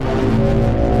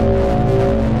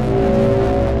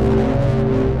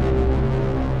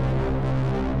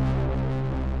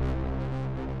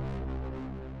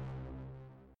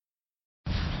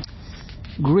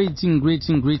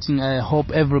Greeting. I hope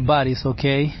everybody's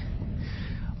okay.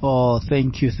 Oh,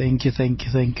 thank you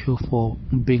for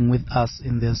being with us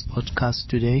in this podcast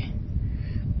today.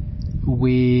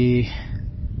 We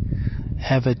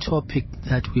have a topic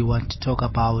that we want to talk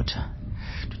about.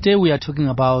 Today we are talking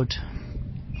about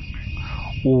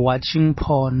watching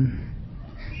porn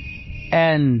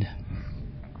and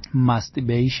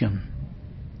masturbation.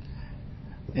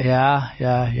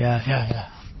 Yeah.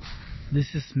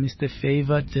 This is Mr.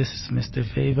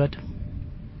 Favored.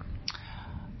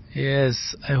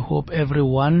 Yes, I hope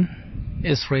everyone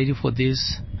is ready for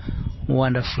this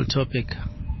wonderful topic.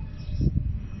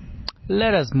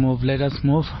 Let us move.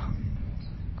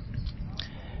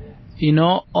 You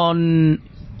know, on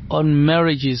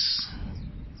marriages,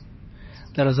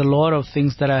 there is a lot of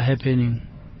things that are happening,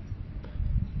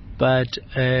 but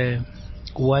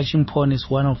watching porn is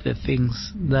one of the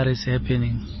things that is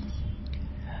happening.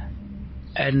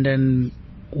 And then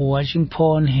watching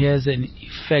porn has an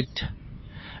effect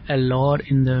a lot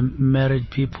in the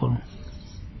married people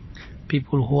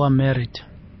who are married.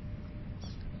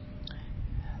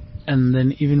 And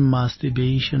then even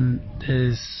masturbation,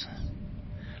 there's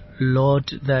a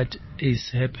lot that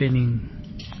is happening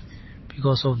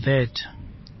because of that.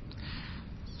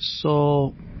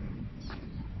 So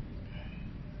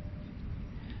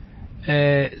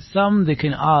some they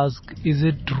can ask, is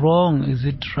it wrong, is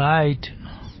it right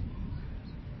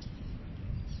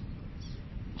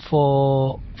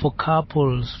for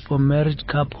couples, for married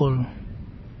couple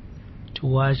to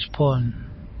watch porn?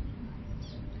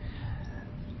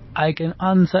 I can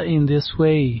answer in this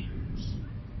way.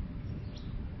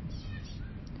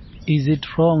 Is it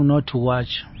wrong not to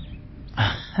watch?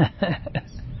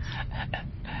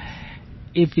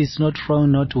 If it's not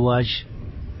wrong not to watch,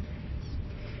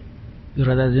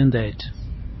 rather than that,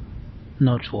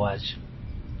 not to watch.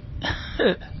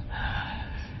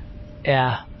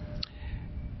 Yeah.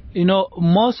 You know,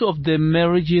 most of the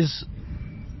marriages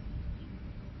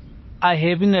are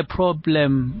having a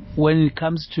problem when it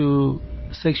comes to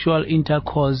sexual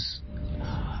intercourse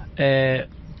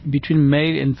between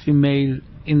male and female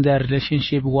in their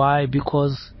relationship. Why?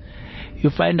 Because you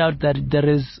find out that there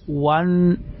is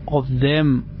one of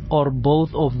them or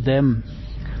both of them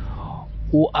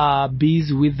who are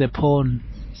busy with the porn.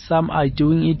 Some are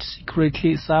doing it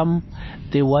secretly, some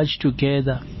they watch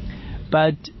together.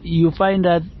 But you find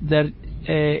out that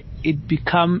it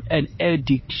become an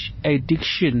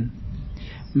addiction,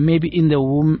 maybe in the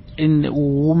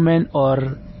woman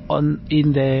or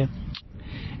in the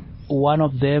one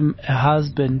of them, a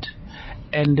husband,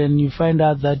 and then you find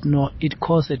out that no, it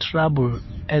causes trouble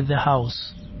at the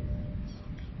house.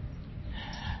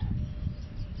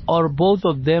 Or both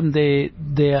of them, they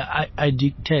are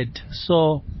addicted.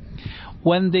 So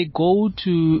when they go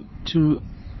to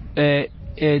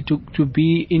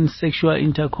be in sexual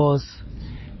intercourse,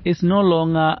 it's no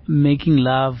longer making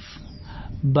love,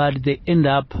 but they end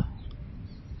up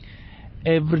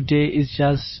every day is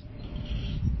just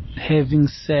having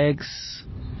sex,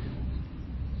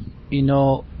 you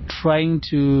know, trying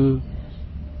to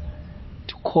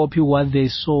copy what they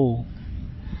saw,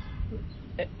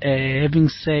 having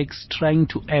sex, trying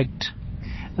to act.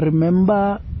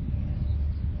 Remember,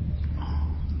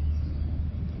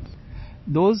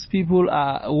 those people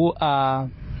who are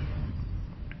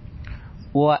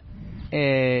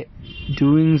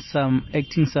doing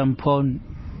acting some porn,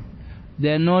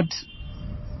 they're not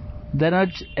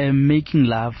making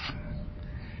love.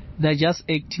 They're just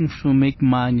acting to make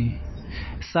money.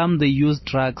 Some they use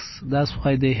drugs. That's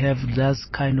why they have that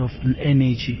kind of an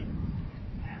energy.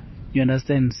 You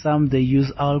understand? Some they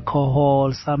use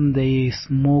alcohol. Some they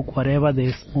smoke whatever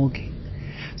they're smoking,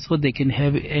 so they can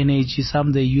have energy.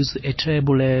 Some they use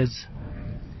tablets,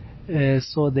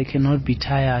 so they cannot be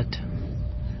tired.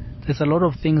 There's a lot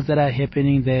of things that are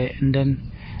happening there, and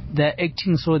then they're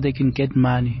acting so they can get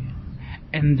money,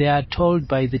 and they are told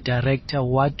by the director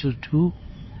what to do,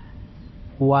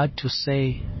 what to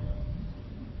say.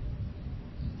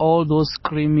 All those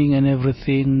screaming and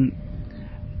everything,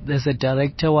 there's a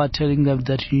director who are telling them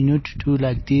that you need to do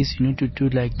like this, you need to do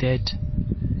like that.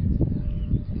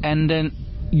 And then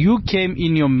you came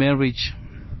in your marriage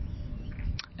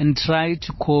and try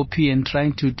to copy and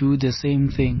trying to do the same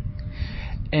thing,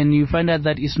 and you find out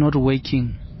that it's not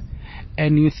working,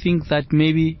 and you think that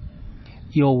maybe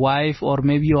your wife or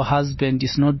maybe your husband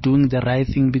is not doing the right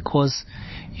thing because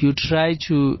you try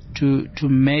to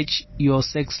match your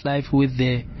sex life with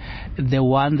the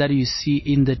one that you see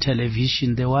in the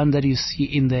television, the one that you see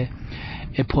in a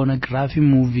pornography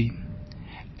movie.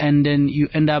 And then you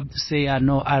end up say,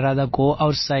 no, I'd rather go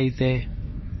outside there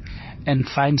and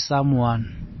find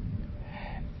someone.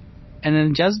 And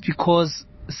then just because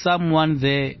someone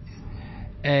there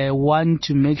want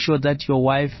to make sure that your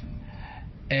wife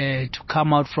to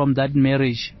come out from that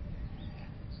marriage,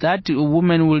 that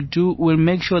woman will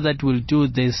make sure that will do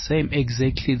the same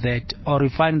exactly that, or you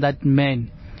find that man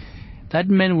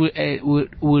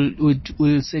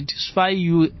will satisfy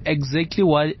you exactly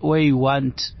where you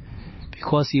want,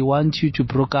 because he wants you to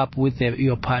break up with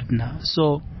your partner.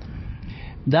 So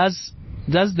that's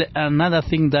another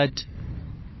thing that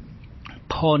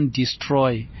porn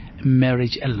destroy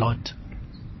marriage a lot.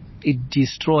 It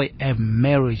destroy a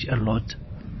marriage a lot,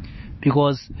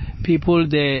 because people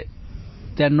they're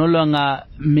no longer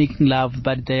making love,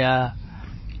 but they are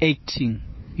acting.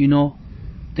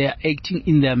 They are acting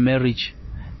in their marriage.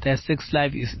 Their sex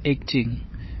life is acting.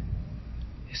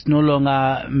 It's no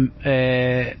longer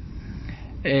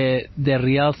the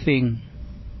real thing.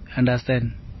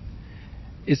 Understand?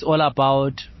 It's all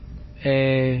about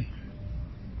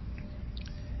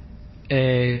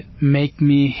make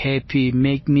me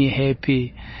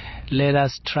happy. Let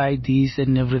us try this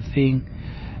and everything.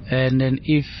 And then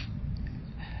if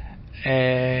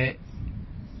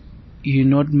you're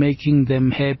not making them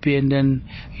happy, and then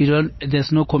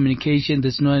there's no communication,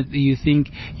 you think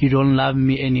you don't love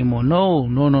me anymore.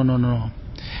 No.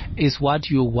 It's what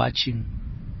you're watching.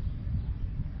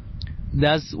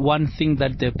 That's one thing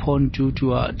that the porn do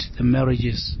to the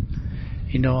marriages.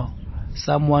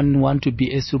 Someone want to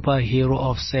be a superhero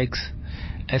of sex,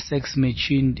 a sex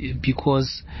machine,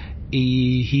 because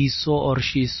he saw or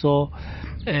she saw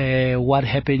what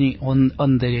happening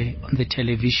on the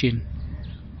television,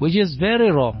 which is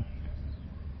very wrong.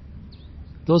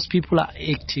 Those people are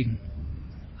acting.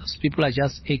 Those people are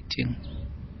just acting.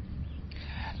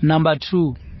 Number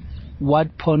two,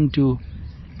 what porn do?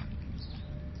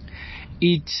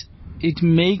 It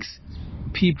makes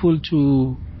people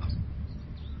to,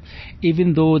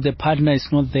 even though the partner is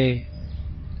not there,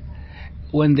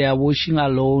 when they are watching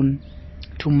alone,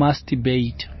 to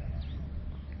masturbate.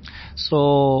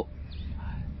 So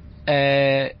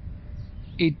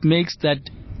it makes that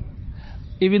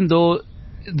even though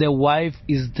the wife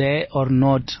is there or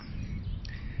not,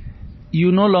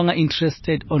 you're no longer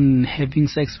interested on having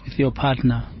sex with your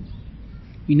partner.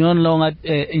 You're no longer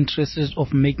interested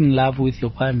of making love with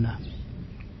your partner.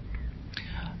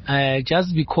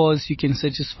 Just because you can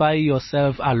satisfy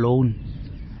yourself alone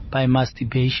by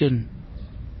masturbation,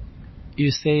 you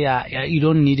say you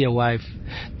don't need a wife.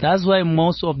 That's why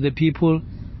most of the people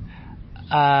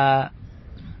they are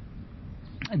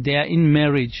in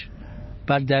marriage,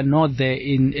 but they're not there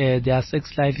in their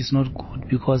sex life is not good,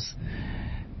 because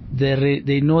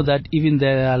they know that even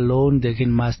they're alone they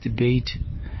can masturbate.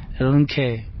 They don't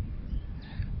care.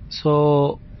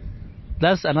 So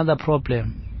that's another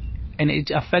problem, and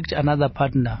it affects another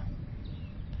partner.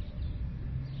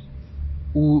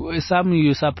 Some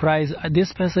you surprise,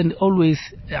 this person always,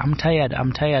 I'm tired.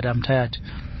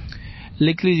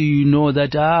 Likely you know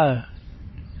that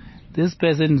this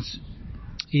person,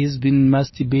 he's been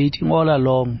masturbating all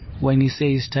along. When he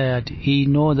says tired, he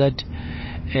know that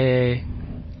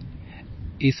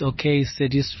it's okay, he's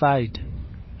satisfied.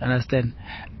 Understand?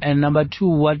 And number two,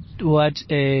 what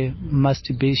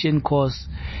masturbation cause?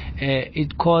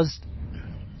 It caused,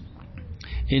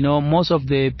 most of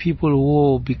the people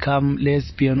who become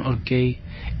lesbian or gay,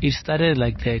 it started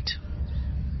like that.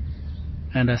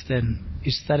 Understand?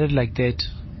 It started like that.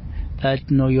 That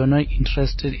no, you're not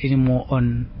interested anymore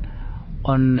on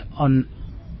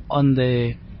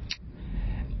the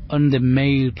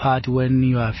male part when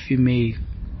you are female,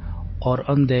 or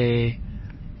on the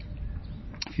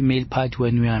female part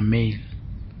when you are male.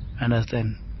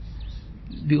 Understand?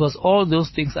 Because all those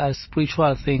things are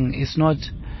spiritual things. It's not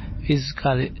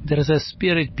physical. There is a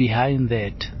spirit behind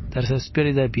that. There is a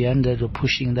spirit that behind that,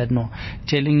 pushing that, no,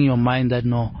 telling your mind that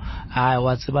no,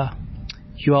 whatever,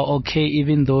 you are okay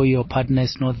even though your partner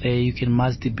is not there. You can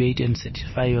masturbate and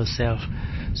satisfy yourself.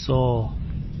 So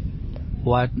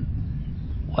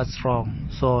what's wrong?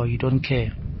 So you don't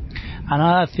care.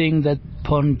 Another thing that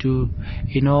porn do,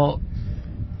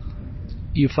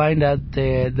 you find that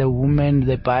the women,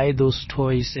 they buy those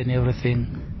toys and everything,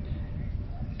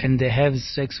 and they have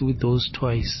sex with those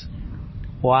toys.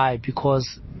 Why?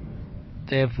 Because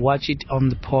they've watched it on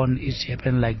the porn, it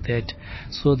happened like that.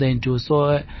 So they do.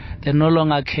 So they no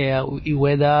longer care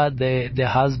whether the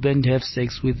husband have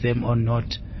sex with them or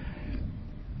not.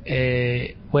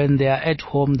 When they are at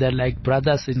home, they're like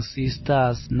brothers and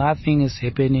sisters. Nothing is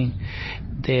happening.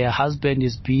 Their husband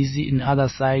is busy in other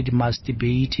side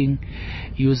masturbating,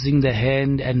 using the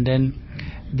hand, and then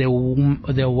the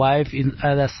wife in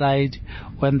other side,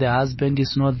 when the husband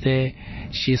is not there,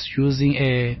 she's using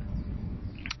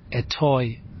a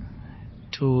toy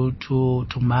to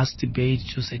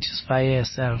masturbate, to satisfy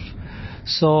herself.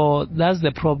 So that's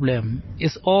the problem.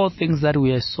 It's all things that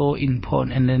we saw in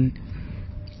porn, and then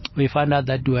we find out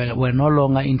that we're no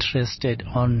longer interested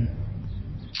on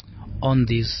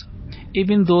this.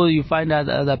 Even though you find out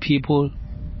that other people,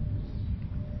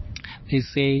 they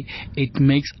say it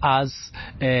makes us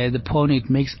the porn, it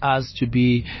makes us to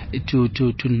be to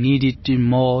need it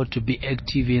more, to be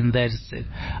active in that.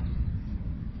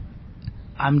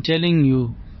 I'm telling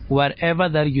you, whatever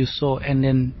that you saw and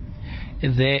then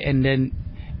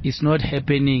it's not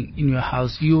happening in your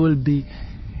house, you will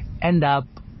end up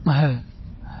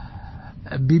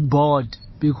be bored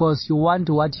because you want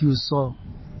what you saw.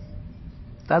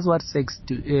 That's what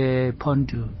porn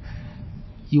do.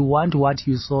 You want what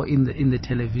you saw in the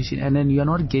television, and then you're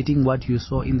not getting what you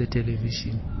saw in the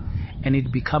television, and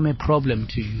it become a problem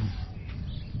to you.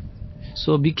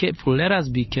 So be careful. Let us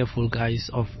be careful, guys,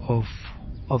 of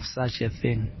such a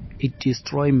thing. It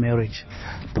destroy marriage.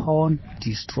 Porn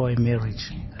destroy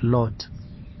marriage a lot.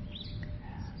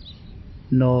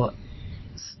 No, a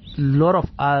lot of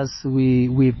us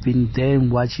we've been there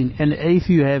watching, and if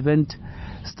you haven't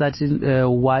started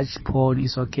watch porn,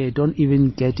 it's okay. Don't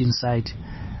even get inside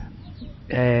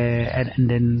and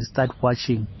then start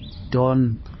watching.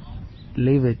 Don't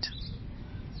leave it.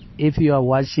 If you are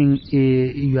watching,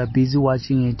 you are busy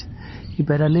watching it, you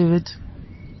better leave it.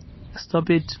 Stop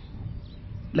it.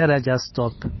 Let her just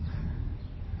stop.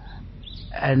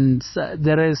 And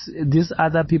there is these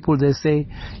other people, they say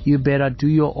you better do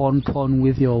your own porn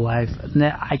with your wife.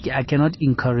 I cannot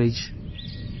encourage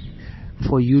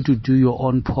for you to do your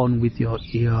own porn with your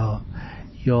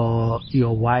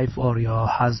wife or your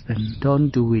husband. Don't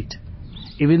do it.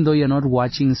 Even though you're not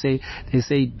watching, they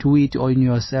say do it on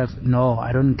yourself. No,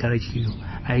 I don't encourage you.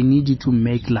 I need you to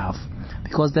make love,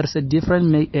 because there's a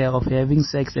difference of having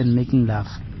sex and making love.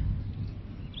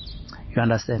 You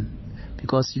understand?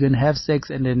 Because you can have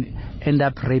sex and then end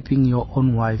up raping your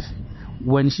own wife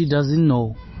when she doesn't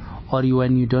know, or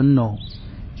when you don't know,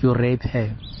 you rape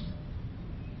her.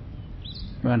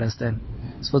 You understand?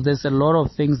 So there's a lot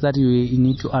of things that you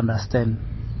need to understand,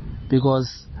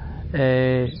 because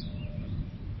there's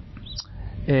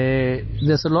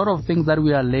a lot of things that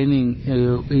we are learning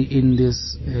in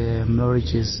these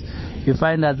marriages. You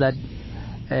find out that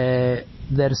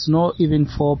there's no even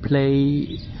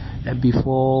foreplay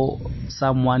before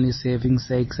someone is having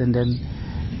sex, and then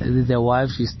the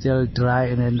wife is still dry,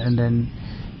 and then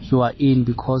you are in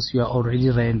because you are already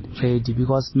ready.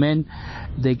 Because men,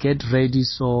 they get ready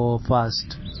so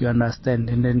fast, you understand,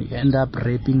 and then you end up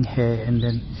raping her, and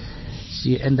then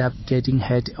she end up getting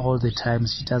hurt all the time.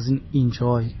 She doesn't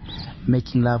enjoy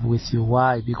making love with you.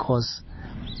 Why? Because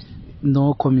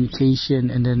no communication,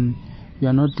 and then you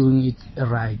are not doing it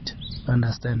right. You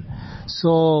understand?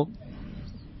 So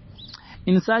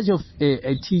in such of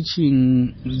a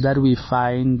teaching that we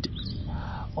find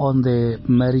on the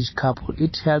marriage couple,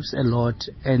 it helps a lot,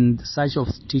 and such of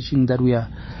teaching that we are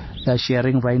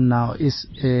sharing right now is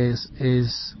it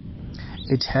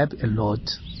helps a lot.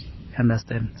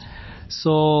 Understand?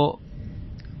 So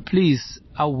please,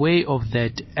 aware of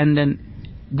that, and then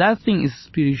that thing is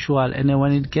spiritual, and then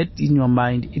when it gets in your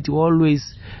mind, it will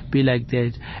always be like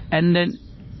that. And then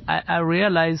I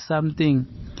realized something,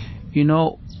 if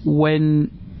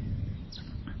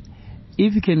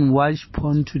you can watch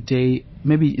porn today,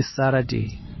 maybe it's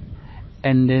Saturday,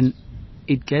 and then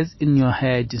it gets in your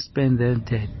head to spend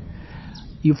that,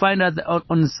 you find out that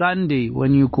on Sunday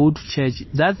when you go to church,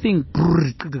 that thing,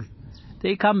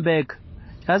 they come back.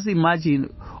 Just imagine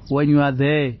when you are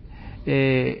there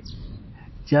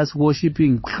just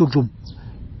worshiping,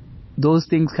 those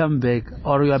things come back,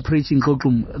 or you are preaching,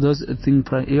 those things,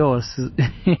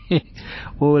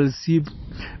 we'll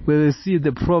see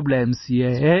the problems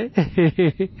here.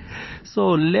 So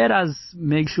let us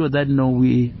make sure that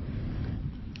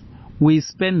we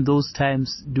spend those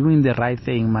times doing the right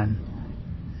thing, man.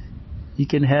 You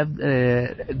can have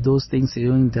those things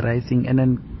doing the right thing, and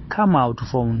then come out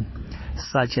from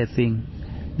such a thing,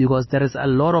 because there is a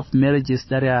lot of marriages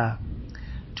that are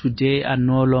today are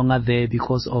no longer there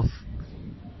because of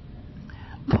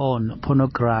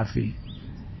pornography.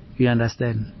 You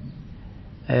understand?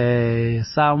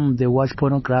 Some, they watch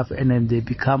pornography and then they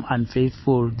become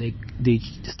unfaithful. They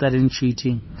started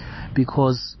cheating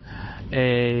because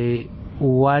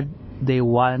what they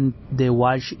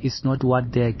watch is not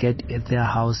what they get at their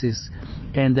houses,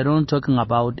 and they're not talking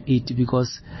about it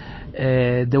because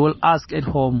they will ask at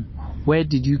home, where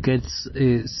did you get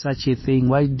such a thing?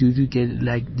 Why did you get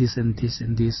like this and this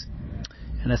and this?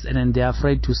 And they're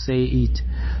afraid to say it,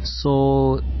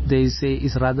 so they say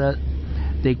it's rather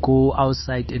they go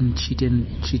outside and cheat,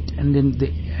 and then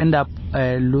they end up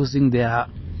losing their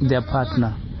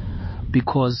partner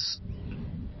because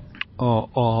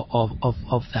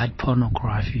of that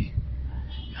pornography.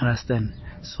 Understand?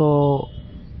 So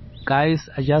guys,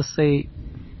 I just say,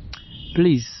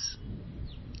 please,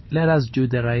 let us do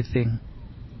the right thing.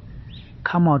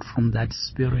 Come out from that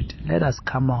spirit. Let us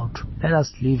come out. Let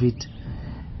us leave it.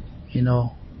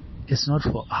 It's not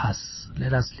for us.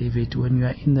 Let us leave it. When you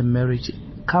are in the marriage,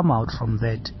 come out from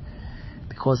that,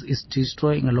 because it's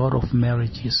destroying a lot of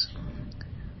marriages.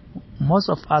 Most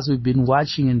of us, we've been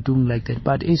watching and doing like that,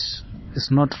 but it's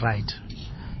not right.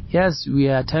 Yes, we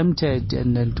are tempted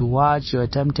and then to watch, you are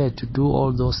tempted to do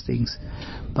all those things,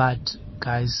 but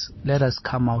guys, let us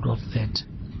come out of that.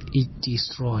 It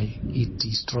destroy.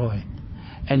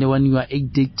 And when you are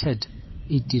addicted,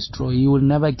 it destroy. You will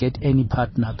never get any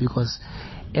partner, because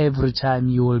every time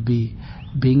you will be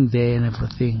being there and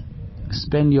everything.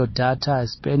 Spend your data,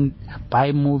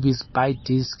 buy movies, buy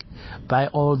disc, buy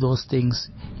all those things.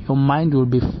 Your mind will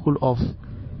be full of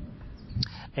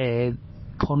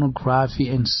pornography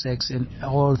and sex and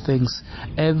all things.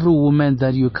 Every woman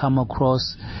that you come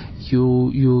across,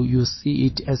 you see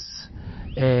it as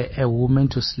a woman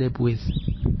to sleep with.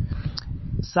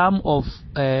 Some of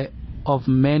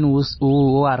men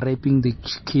who are raping the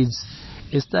kids,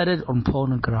 it started on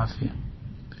pornography.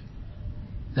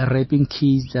 They're raping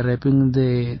kids, they're raping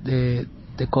the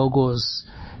gogos,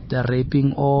 they're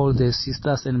raping all the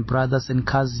sisters and brothers and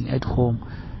cousins at home.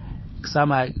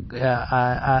 Some are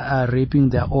raping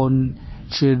their own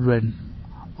children,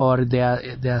 or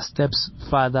their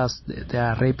stepfathers. They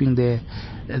are raping their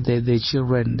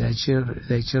children.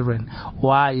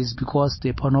 Why? Is because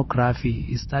the pornography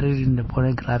is started in the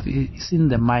pornography. It's in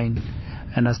the mind.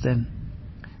 Understand?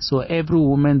 So every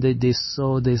woman that they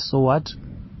saw what?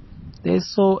 They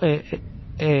saw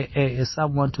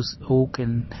someone who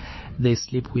can they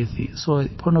sleep with it. So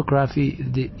pornography,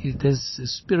 there's a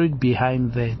spirit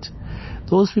behind that.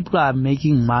 Those people are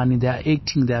making money. They are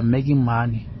acting. They are making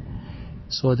money.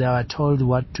 So they are told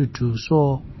what to do.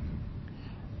 So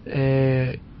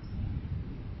do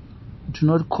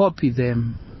not copy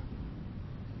them.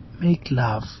 Make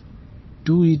love.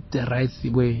 Do it the right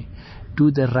way.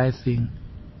 Do the right thing.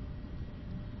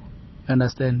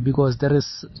 Understand? Because there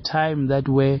is time that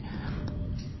where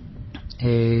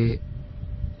a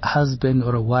husband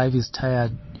or a wife is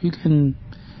tired.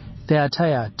 They are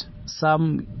tired.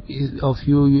 Some of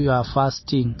you are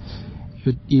fasting.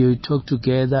 You talk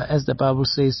together, as the Bible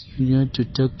says. You need to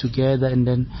talk together and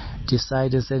then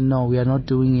decide and say, no, we are not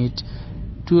doing it.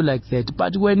 Do like that.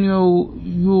 But when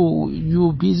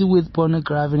you're busy with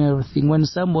pornography and everything, when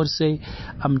somebody say,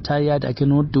 I'm tired, I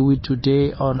cannot do it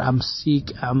today, or I'm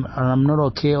sick, I'm not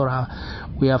okay, or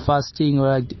we are fasting,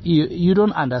 or you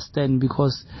don't understand,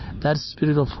 because that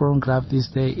spirit of pornography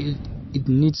is there. It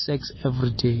needs sex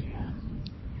every day.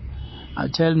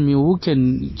 Tell me, who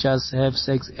can just have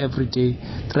sex every day,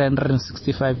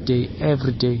 365 days,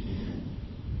 every day?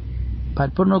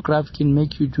 But pornography can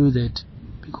make you do that,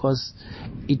 because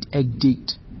it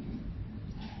addicts.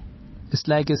 It's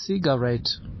like a cigarette.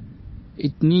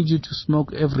 It needs you to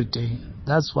smoke every day.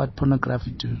 That's what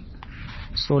pornography do.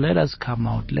 So let us come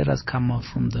out. Let us come out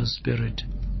from the spirit.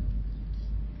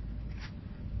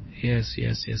 Yes.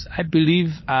 I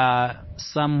believe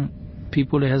some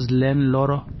people has learned a lot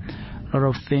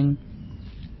of things,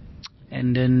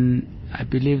 and then I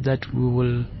believe that we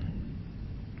will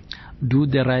do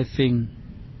the right thing,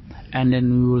 and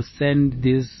then we will send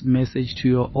this message to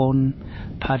your own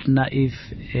partner. If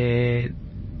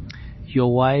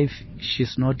your wife,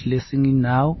 she's not listening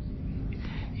now,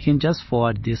 you can just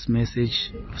forward this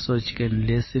message so she can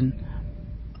listen.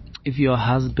 If your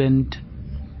husband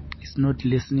is not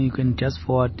listening, you can just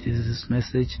forward this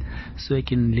message so he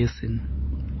can listen.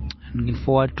 And you can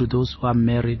forward to those who are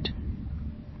married.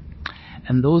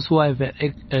 And those who have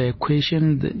a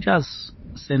question, just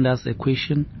send us a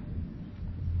question,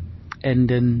 and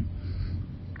then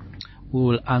we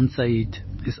will answer it.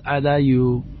 It's either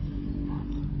you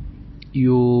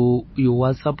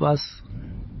WhatsApp us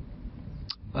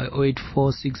by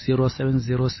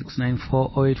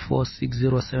 0846070694,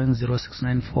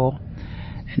 0846070694,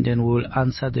 and then we will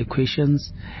answer the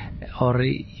questions. Or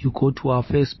you go to our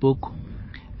Facebook.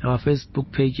 Our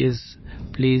Facebook page is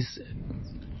Please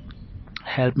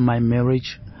Help My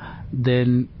Marriage.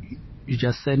 Then you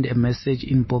just send a message,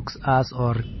 inbox us,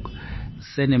 or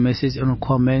send a message on a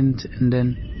comment, and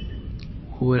then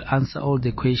we will answer all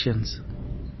the questions.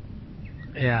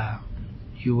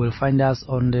 You will find us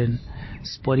on the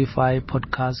Spotify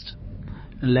podcast.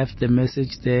 Left the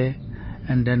message there,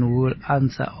 and then we will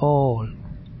answer all.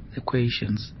 the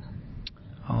questions.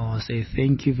 I'll say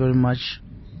thank you very much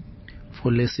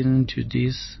for listening to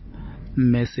this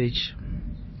message.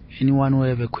 Anyone who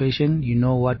have a question, you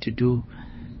know what to do.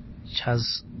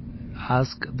 Just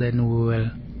ask, then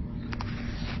we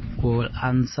will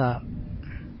answer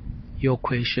your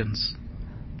questions.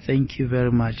 Thank you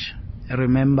very much.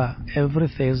 Remember, every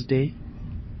Thursday,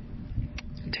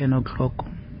 10 o'clock,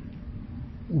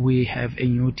 we have a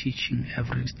new teaching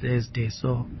every Thursday.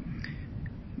 So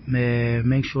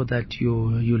make sure that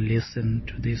you listen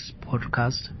to this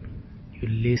podcast. You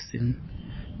listen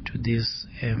to this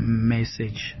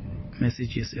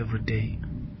messages every day,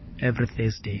 every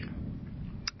Thursday.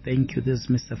 Thank you. This is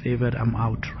Mr. Favorite. I'm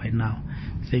out right now.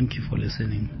 Thank you for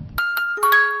listening.